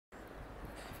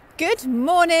Good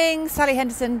morning, Sally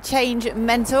Henderson, Change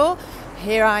Mentor.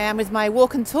 Here I am with my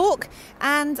walk and talk,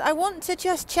 and I want to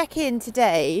just check in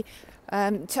today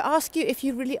to ask you if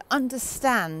you really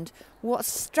understand what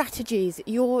strategies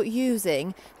you're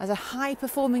using as a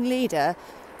high-performing leader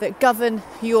that govern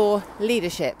your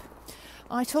leadership.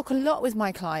 I talk a lot with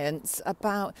my clients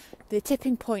about the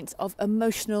tipping points of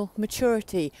emotional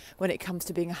maturity when it comes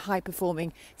to being a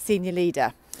high-performing senior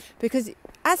leader. Because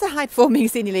as a high-performing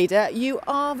senior leader, you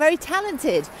are very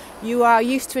talented, you are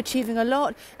used to achieving a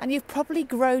lot, and you've probably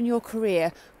grown your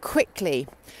career quickly.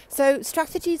 So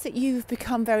strategies that you've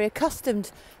become very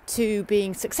accustomed to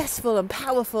being successful and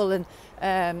powerful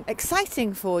and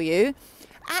exciting for you,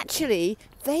 actually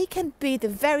they can be the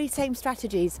very same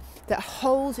strategies that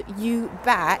hold you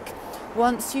back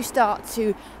once you start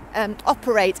to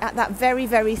operate at that very,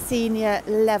 very senior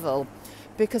level.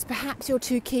 Because perhaps you're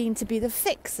too keen to be the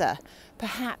fixer,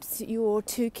 perhaps you're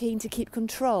too keen to keep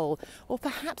control, or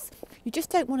perhaps you just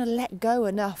don't want to let go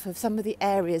enough of some of the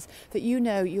areas that you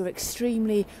know you're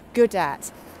extremely good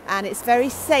at, and it's very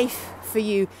safe for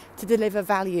you to deliver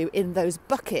value in those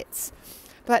buckets.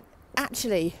 But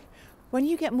actually, when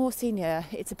you get more senior,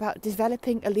 it's about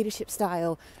developing a leadership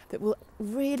style that will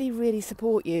really, really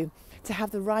support you to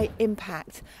have the right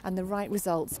impact and the right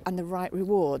results and the right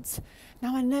rewards.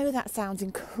 Now, I know that sounds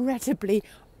incredibly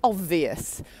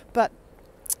obvious, but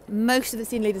most of the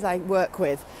senior leaders I work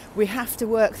with, we have to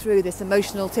work through this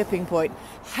emotional tipping point,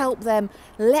 help them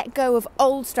let go of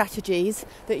old strategies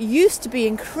that used to be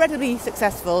incredibly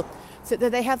successful, so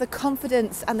that they have the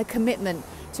confidence and the commitment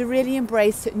to really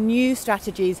embrace new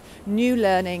strategies, new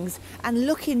learnings, and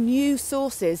look in new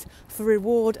sources for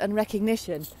reward and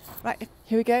recognition. Right,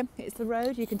 here we go. It's the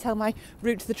road. You can tell my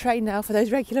route to the train now for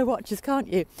those regular watchers, can't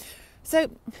you? So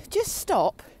just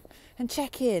stop and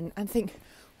check in and think,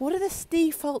 what are the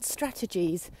default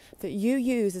strategies that you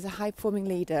use as a high-performing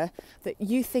leader that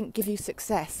you think give you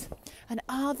success? And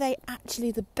are they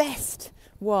actually the best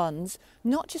ones,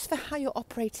 not just for how you're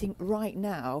operating right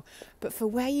now, but for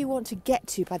where you want to get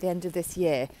to by the end of this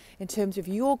year in terms of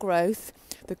your growth,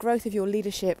 the growth of your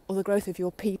leadership, or the growth of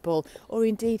your people, or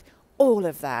indeed all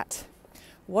of that?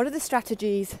 What are the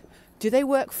strategies? Do they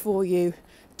work for you?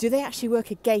 Do they actually work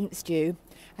against you?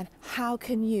 And how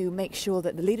can you make sure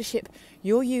that the leadership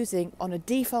you're using on a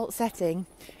default setting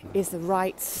is the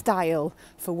right style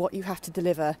for what you have to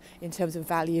deliver in terms of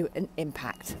value and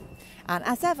impact? And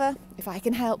as ever, if I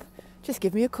can help, just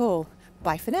give me a call.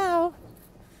 Bye for now.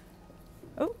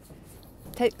 Oh,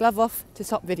 take glove off to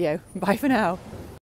stop video. Bye for now.